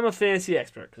not that I'm a fantasy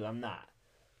expert, because I'm not,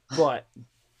 but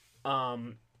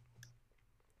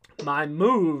my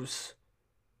moves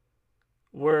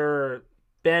were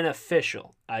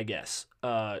beneficial, I guess,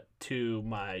 to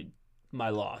my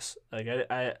loss. Like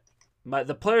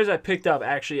the players I picked up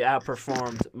actually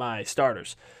outperformed my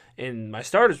starters, and my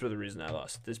starters were the reason I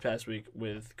lost this past week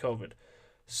with COVID.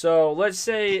 So let's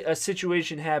say a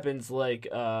situation happens like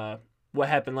what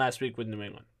happened last week with New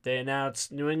England. They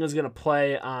announced New England's going to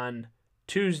play on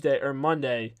Tuesday or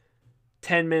Monday,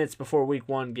 10 minutes before Week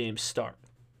 1 games start.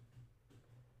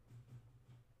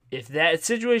 If that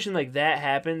situation like that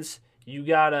happens, you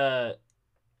gotta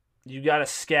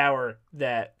scour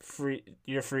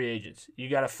your free agents. You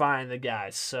gotta find the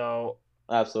guys. So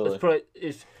absolutely,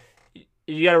 if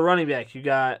you got a running back,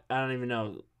 I don't even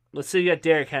know. Let's say you got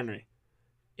Derrick Henry,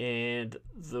 and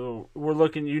we're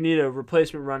looking. You need a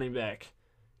replacement running back.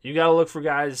 You gotta look for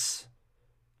guys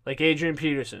like Adrian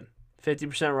Peterson, 50%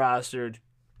 rostered,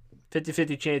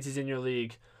 50-50 chances in your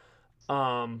league.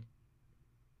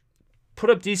 Put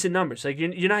up decent numbers. Like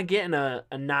you're not getting a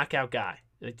knockout guy.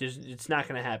 Like it's not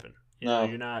gonna happen. No.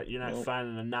 You're not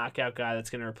finding a knockout guy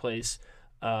that's gonna replace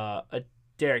a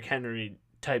Derrick Henry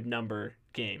type number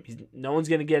game. No one's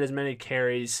gonna get as many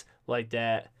carries like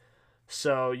that.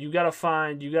 So you gotta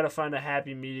find a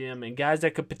happy medium and guys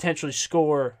that could potentially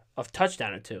score a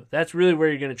touchdown or two. That's really where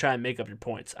you're gonna try and make up your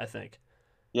points, I think.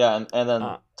 Yeah, and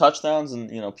then touchdowns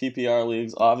and PPR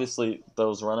leagues. Obviously,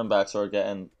 those running backs are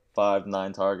getting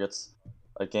 5-9 targets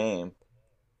a game.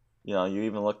 You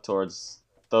even look towards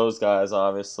those guys,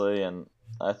 obviously, and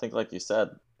I think, like you said,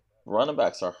 running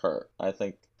backs are hurt. I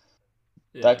think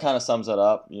that kind of sums it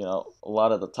up. A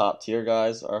lot of the top tier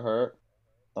guys are hurt.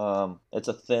 It's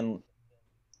a thin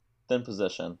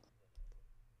position.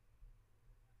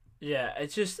 Yeah,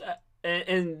 it's just,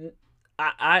 and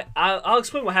I'll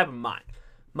explain what happened in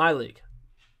my league.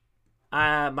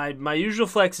 My usual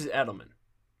flex is Edelman.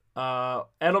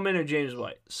 Edelman or James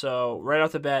White. So right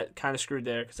off the bat, kind of screwed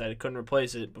there because I couldn't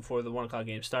replace it before the 1 o'clock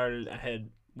game started. I had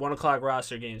 1 o'clock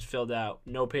roster games filled out.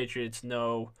 No Patriots,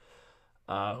 no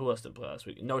who else didn't play last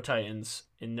week? No Titans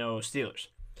and no Steelers.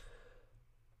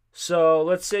 So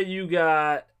let's say you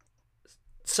got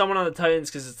someone on the Titans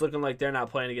because it's looking like they're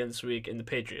not playing again this week, and the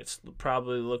Patriots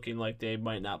probably looking like they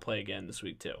might not play again this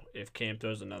week too. If Cam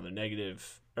throws another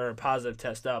negative or a positive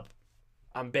test up,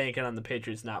 I'm banking on the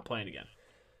Patriots not playing again.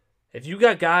 If you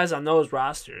got guys on those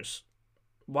rosters,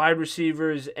 wide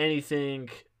receivers, anything,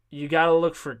 you got to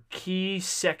look for key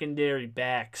secondary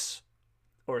backs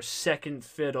or second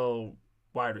fiddle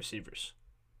wide receivers.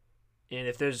 And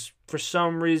if there's, for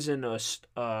some reason,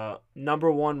 a number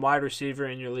 1 wide receiver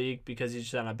in your league because he's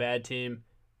just on a bad team,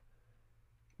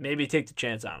 maybe take the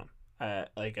chance on him.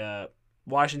 Like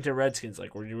Washington Redskins,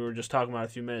 like we were just talking about a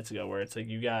few minutes ago, where it's like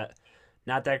you got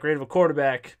not that great of a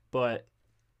quarterback, but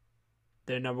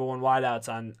their number 1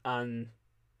 wideouts on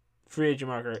free agent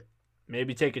market,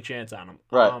 maybe take a chance on them.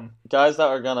 Right. Guys that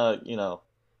are gonna,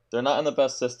 they're not in the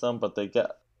best system, but they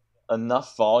get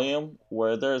enough volume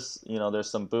where there's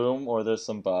some boom or there's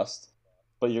some bust.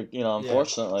 But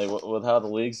unfortunately, with how the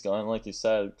league's going, like you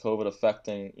said, COVID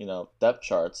affecting, depth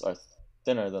charts are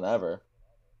thinner than ever.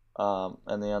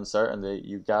 And the uncertainty,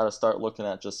 you got to start looking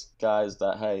at just guys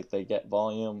that, hey, they get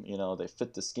volume, they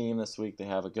fit the scheme this week, they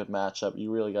have a good matchup.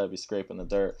 You really got to be scraping the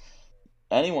dirt.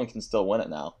 Anyone can still win it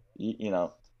now.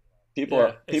 People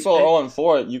are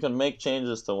 0-4. You can make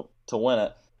changes to win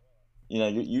it.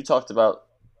 You talked about,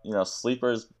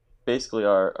 sleepers basically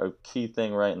are a key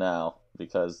thing right now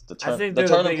because I think they're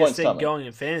the biggest thing going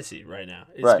in fantasy right now.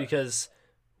 It's because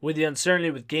with the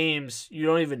uncertainty with games, you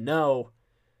don't even know.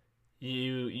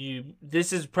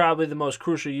 This is probably the most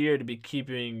crucial year to be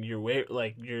keeping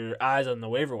your eyes on the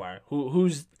waiver wire.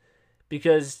 Who's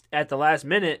because at the last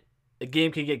minute a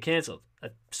game could get canceled.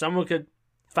 Someone could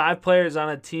 5 players on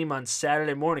a team on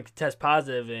Saturday morning could test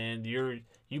positive, and you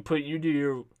do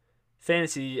your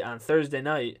fantasy on Thursday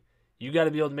night. You got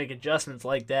to be able to make adjustments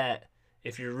like that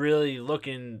if you're really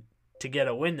looking to get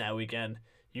a win that weekend.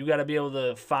 You got to be able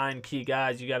to find key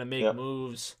guys. You got to make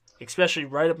moves, especially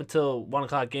right up until 1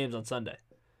 o'clock games on Sunday.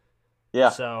 Yeah.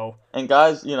 So, and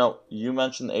guys, you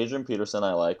mentioned Adrian Peterson.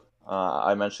 I like.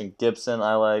 I mentioned Gibson.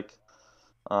 I like.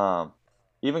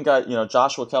 Even guys,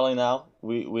 Joshua Kelly. Now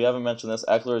we haven't mentioned this.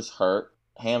 Eckler's hurt,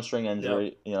 hamstring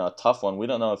injury. Yep. A tough one. We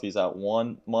don't know if he's out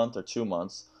 1 month or 2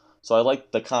 months. So I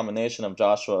like the combination of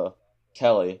Joshua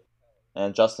Kelly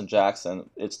and Justin Jackson.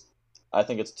 I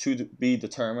think it's to be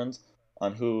determined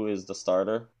on who is the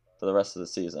starter for the rest of the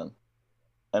season.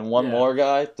 And one more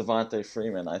guy, Devontae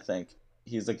Freeman. I think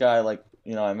he's a guy like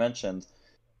I mentioned.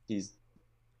 He's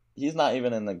not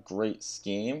even in a great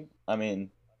scheme. I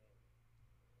mean,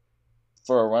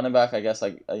 for a running back, I guess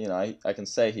I can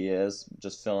say he is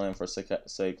just filling in for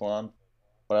Saquon.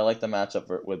 But I like the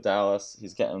matchup with Dallas.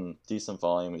 He's getting decent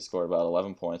volume. He scored about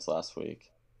 11 points last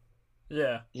week.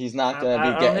 Yeah. He's not going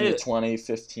to be getting you 20,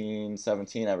 15,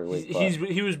 17 every week.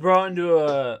 He was brought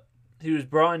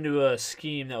into a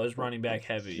scheme that was running back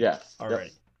heavy. Yeah. Already.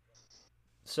 Yep.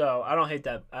 So I don't hate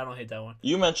that. One.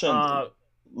 You mentioned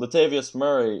Latavius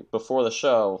Murray before the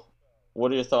show.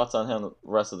 What are your thoughts on him the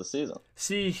rest of the season?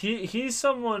 See, he's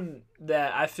someone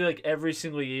that I feel like every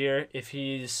single year, if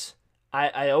he's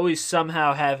I always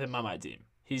somehow have him on my team.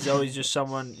 He's always just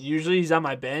someone. Usually he's on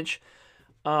my bench,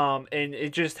 and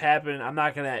it just happened. I'm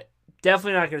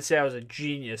definitely not gonna say I was a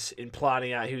genius in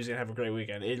plotting out he was gonna have a great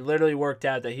weekend. It literally worked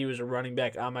out that he was a running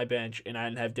back on my bench, and I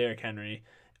didn't have Derrick Henry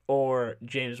or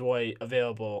James White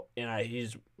available, and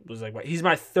he's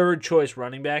my third choice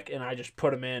running back, and I just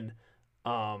put him in,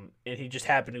 and he just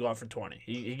happened to go out for 20.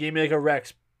 He gave me like a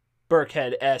Rex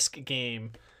Burkhead-esque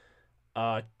game,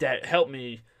 that helped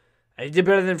me. He did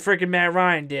better than freaking Matt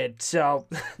Ryan did. So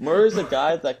Murray's a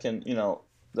guy that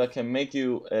can make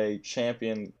you a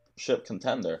championship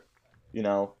contender. I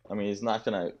mean, he's not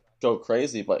gonna go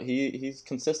crazy, but he's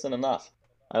consistent enough.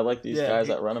 I like these guys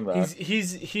at running back.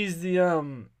 He's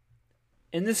the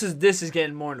and this is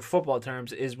getting more into football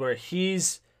terms, is where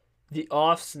he's the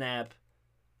off snap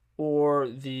or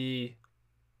the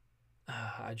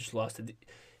I just lost it.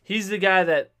 He's the guy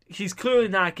that he's clearly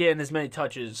not getting as many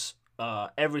touches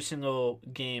every single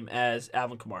game as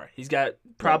Alvin Kamara. He's got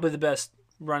probably the best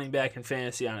running back in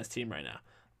fantasy on his team right now.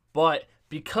 But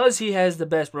because he has the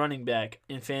best running back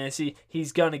in fantasy,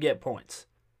 he's going to get points.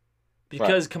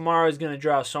 Because Kamara is going to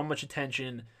draw so much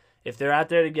attention. If they're out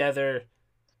there together,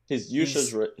 his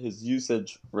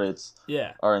usage rates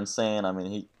are insane. I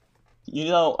mean,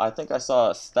 I think I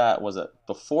saw a stat, was it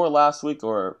before last week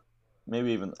or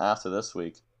maybe even after this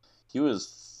week? He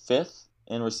was 5th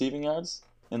in receiving yards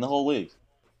in the whole league.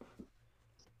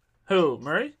 Who?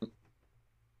 Murray?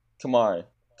 Kamara.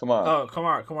 Oh,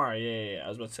 Kamara. Yeah. I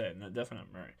was about to say, no, definitely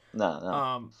not Murray.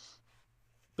 No.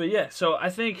 But yeah, so I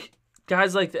think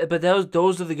guys like that, but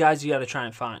those are the guys you got to try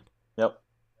and find. Yep.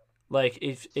 Like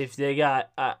if they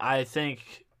got, I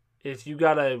think if you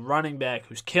got a running back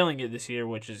who's killing it this year,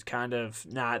 which is kind of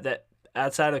not that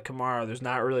outside of Kamara, there's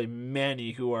not really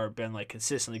many who are been like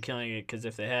consistently killing it, because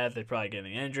if they have, they're probably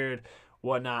getting injured,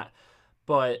 whatnot.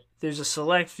 But there's a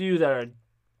select few that are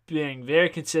being very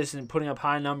consistent, putting up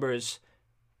high numbers.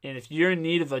 And if you're in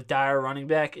need of a dire running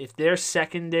back, if their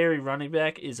secondary running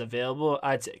back is available,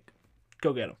 I'd say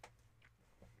go get him.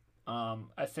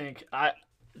 I think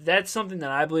that's something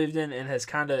that I believed in and has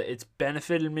it's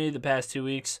benefited me the past 2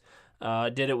 weeks.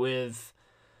 Did it with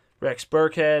Rex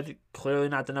Burkhead, clearly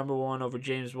not the number one over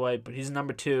James White, but he's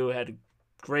number 2, had a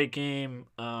great game.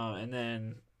 And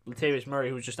then Latavius Murray,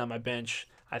 who was just on my bench.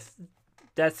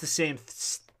 That's the same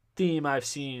theme I've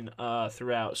seen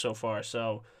throughout so far.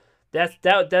 So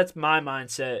that's my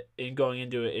mindset in going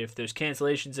into it. If there's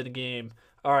cancellations in a game,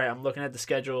 all right, I'm looking at the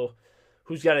schedule.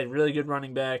 Who's got a really good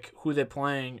running back? Who they're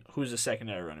playing? Who's a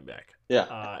secondary running back?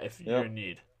 Yeah. If you're in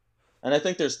need. And I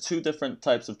think there's 2 different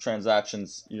types of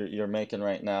transactions you're making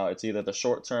right now. It's either the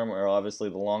short term or obviously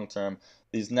the long term.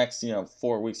 These next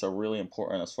 4 weeks are really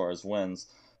important as far as wins.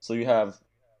 So you have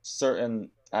certain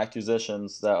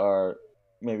acquisitions that are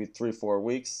maybe 3-4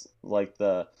 weeks, like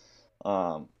the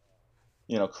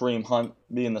Kareem Hunt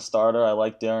being the starter. I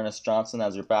like Dearness Johnson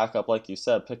as your backup, like you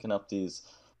said, picking up these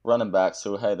running backs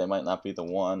who, hey, they might not be the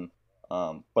one,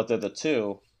 but they're the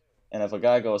 2. And if a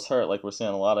guy goes hurt, like we're seeing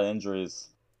a lot of injuries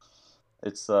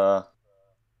It's gonna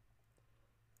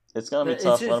be It's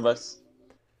tough. just Running backs.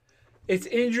 it's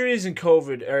injuries and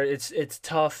COVID, or it's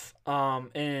tough.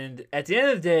 And at the end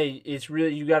of the day, it's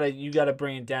really you gotta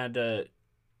bring it down to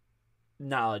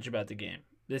knowledge about the game.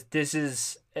 This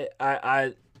is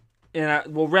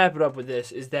we'll wrap it up with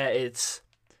this. Is that it's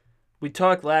we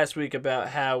talked last week about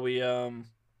how we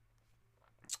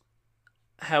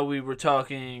were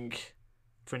talking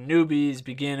for newbies,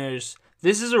 beginners.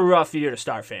 This is a rough year to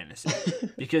start fantasy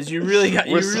because you really got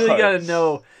to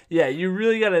know. Yeah, you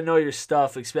really got to know your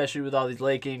stuff, especially with all these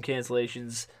late game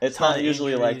cancellations. It's ton not of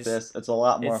usually like injuries. this. It's a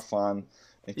lot more It's fun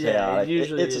and yeah, it chaotic.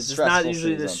 usually It's a is. It's not stressful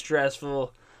usually this season.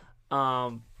 stressful.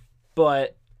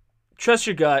 But trust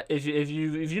your gut. If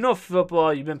you know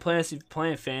football, you've been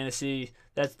playing fantasy.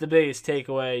 That's the biggest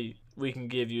takeaway we can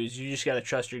give you is you just got to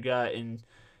trust your gut and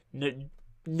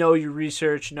know your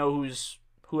research. Know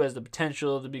who has the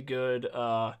potential to be good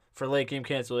for late game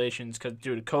cancellations because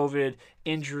due to COVID,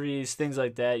 injuries, things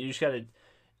like that. You just got to.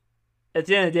 At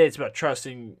the end of the day, it's about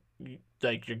trusting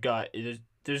like your gut.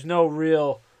 There's no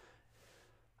real.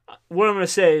 What I'm gonna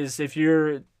say is if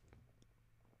you're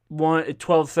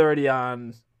 12:30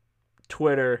 on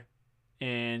Twitter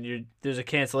and there's a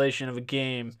cancellation of a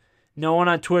game, no one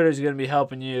on Twitter is going to be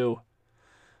helping you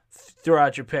throw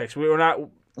out your picks. We're not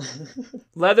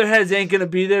Leatherheads ain't going to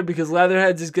be there because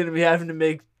Leatherheads is going to be having to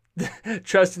make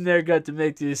trusting their gut to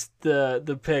make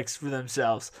the picks for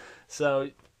themselves. So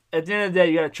at the end of the day,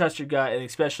 you got to trust your gut, and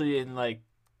especially in like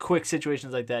quick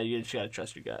situations like that, you just got to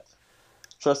trust your gut.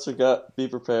 Trust your gut. Be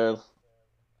prepared.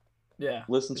 Yeah.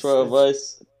 Listen to our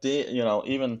advice.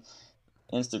 Even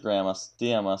Instagram us,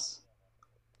 DM us.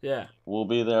 Yeah. We'll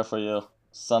be there for you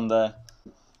Sunday,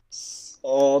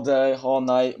 all day, all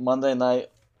night, Monday night.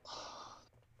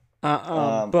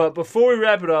 But before we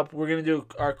wrap it up, we're gonna do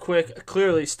our quick,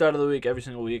 clearly start of the week every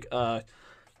single week.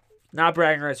 Not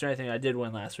bragging rights or anything. I did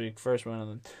win last week, first win of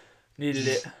them. Needed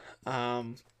it.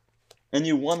 And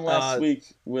you won last week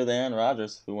with Aaron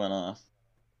Rodgers, who went off.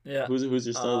 Yeah. Who's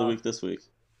your start of the week this week?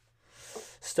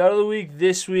 Start of the week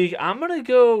this week, I'm gonna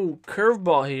go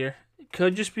curveball here. It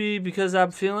could just be because I'm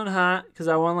feeling hot because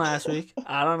I won last week.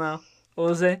 I don't know. What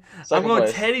was it? I'm going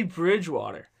Place. Teddy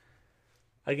Bridgewater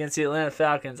against the Atlanta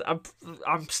Falcons.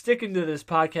 I'm sticking to this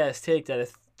podcast take that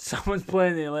if someone's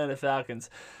playing the Atlanta Falcons,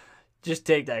 just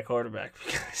take that quarterback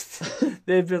because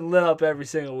they've been lit up every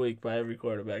single week by every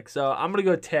quarterback. So I'm gonna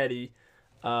go Teddy.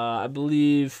 I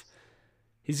believe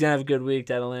he's gonna have a good week.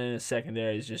 That Atlanta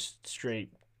secondary is just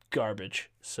straight garbage.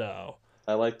 So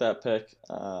I like that pick.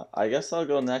 I guess I'll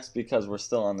go next because we're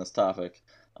still on this topic.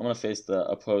 I'm gonna face the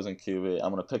opposing QB. I'm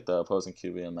gonna pick the opposing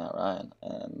QB in Matt Ryan,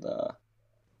 and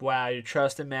wow, you're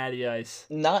trusting Matty Ice.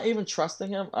 not even trusting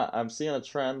him. I'm seeing a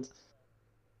trend.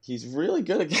 He's really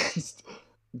good against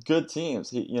good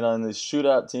teams. In these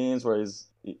shootout teams where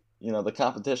the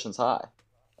competition's high.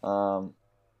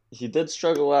 He did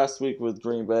struggle last week with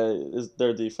Green Bay.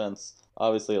 Their defense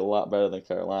obviously a lot better than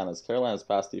Carolina's. Carolina's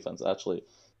pass defense actually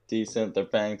decent. They're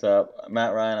banged up.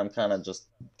 Matt Ryan, I'm kind of just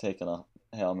taking a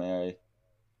Hail Mary.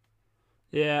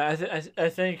 Yeah, I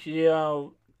think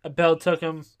Bell took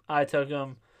him. I took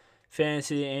him.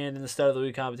 Fantasy and in the start of the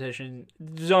week competition.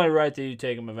 It's only right that you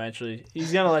take him eventually.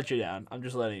 He's gonna let you down. I'm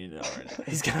just letting you know right now.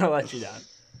 He's gonna let you down.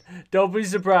 Don't be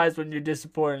surprised when you're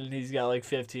disappointed and he's got like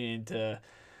 15 to.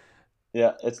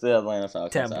 Yeah, it's the Atlanta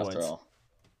Falcons 10 after points.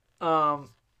 all.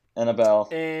 And a Bell.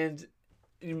 And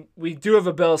we do have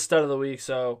a Bell start of the week,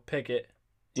 so pick it.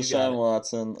 Deshaun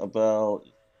Watson, a Bell.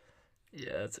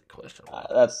 Yeah, that's a question.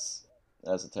 That's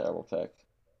a terrible pick.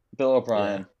 Bill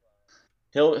O'Brien. Yeah.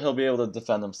 He'll be able to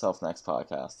defend himself next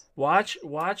podcast. Watch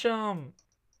Deshaun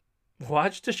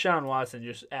Watson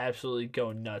just absolutely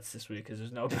go nuts this week because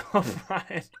there's no Bill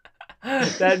O'Brien.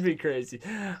 That'd be crazy.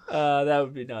 That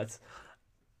would be nuts.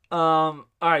 All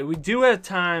right, we do have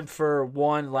time for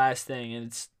one last thing, and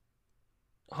it's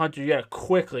Hunter. You gotta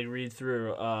quickly read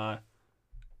through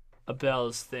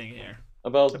Abel's thing here.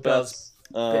 Abel's bets.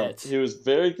 He was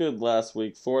very good last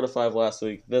week, 4-5 last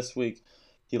week. This week,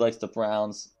 he likes the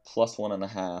Browns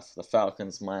 +1.5, the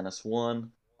Falcons -1,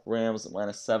 Rams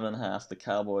 -7.5, the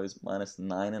Cowboys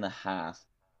 -9.5.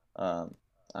 I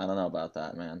don't know about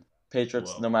that, man.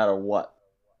 Patriots, no matter what.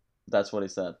 That's what he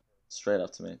said. Straight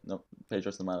up to me. No,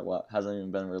 Patriots no matter what. Hasn't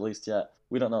even been released yet.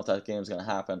 We don't know if that game's going to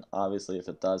happen. Obviously, if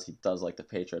it does, he does like the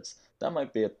Patriots. That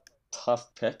might be a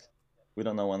tough pick. We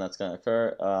don't know when that's going to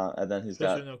occur. And then he's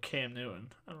Especially no Cam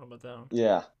Newton. I don't know about that one.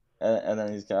 Yeah. And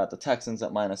then he's got the Texans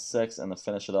at -6. And to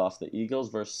finish it off, the Eagles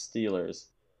versus Steelers.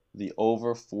 The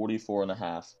over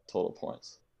 44.5 total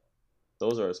points.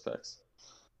 Those are his picks.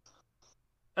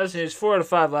 I was saying, he's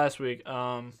 4-5 last week.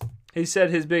 He said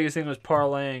his biggest thing was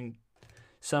parlaying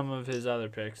some of his other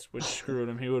picks, which screwed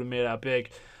him. He would have made out big.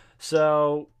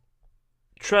 So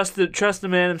trust the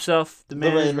man himself. The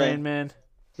man is Rain Man.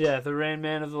 Yeah, the Rain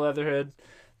Man of the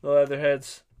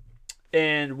Leatherheads.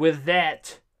 And with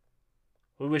that,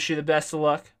 we wish you the best of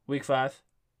luck, Week 5.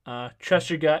 Trust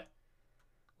your gut.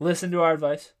 Listen to our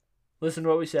advice. Listen to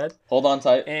what we said. Hold on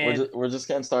tight. And we're just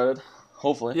getting started.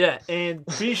 Hopefully. Yeah, and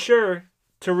be sure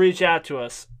to reach out to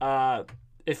us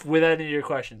if with any of your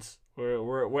questions.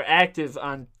 We're active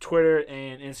on Twitter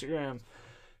and Instagram,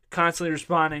 constantly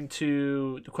responding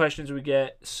to the questions we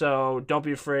get. So don't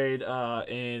be afraid,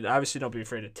 and obviously don't be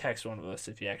afraid to text one of us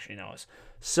if you actually know us.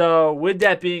 So with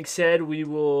that being said, we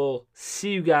will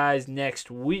see you guys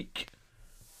next week.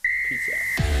 Peace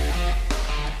out.